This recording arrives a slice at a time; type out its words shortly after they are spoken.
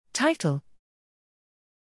Title: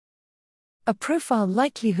 A Profile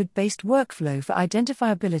Likelihood-Based Workflow for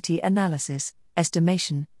Identifiability Analysis,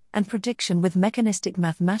 Estimation, and Prediction with Mechanistic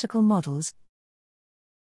Mathematical Models.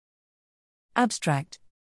 Abstract: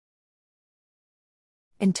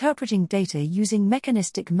 Interpreting data using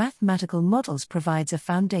mechanistic mathematical models provides a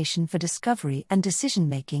foundation for discovery and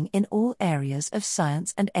decision-making in all areas of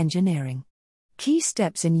science and engineering. Key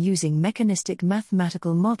steps in using mechanistic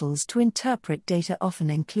mathematical models to interpret data often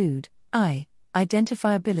include I.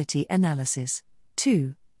 Identifiability analysis,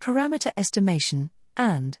 2. Parameter estimation,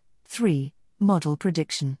 and 3. Model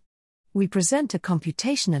prediction. We present a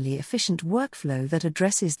computationally efficient workflow that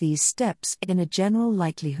addresses these steps in a general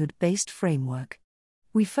likelihood-based framework.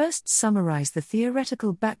 We first summarize the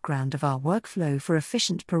theoretical background of our workflow for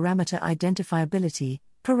efficient parameter identifiability,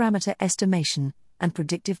 parameter estimation, and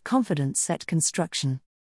predictive confidence set construction.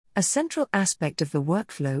 A central aspect of the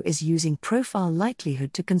workflow is using profile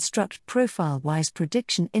likelihood to construct profile-wise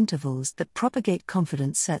prediction intervals that propagate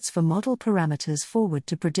confidence sets for model parameters forward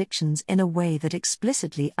to predictions in a way that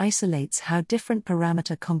explicitly isolates how different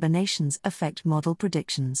parameter combinations affect model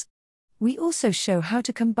predictions. We also show how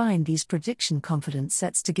to combine these prediction confidence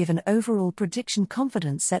sets to give an overall prediction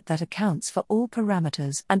confidence set that accounts for all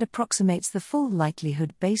parameters and approximates the full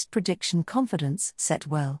likelihood-based prediction confidence set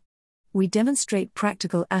well. We demonstrate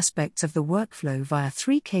practical aspects of the workflow via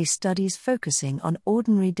 3 case studies focusing on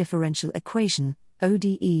ordinary differential equation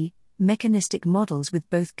 (ODE) mechanistic models with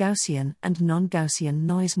both Gaussian and non-Gaussian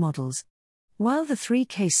noise models. While the 3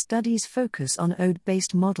 case studies focus on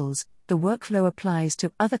ODE-based models, the workflow applies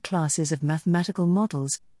to other classes of mathematical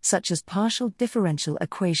models, such as partial differential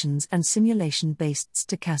equations and simulation-based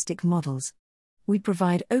stochastic models. We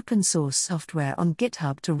provide open-source software on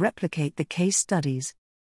GitHub to replicate the case studies.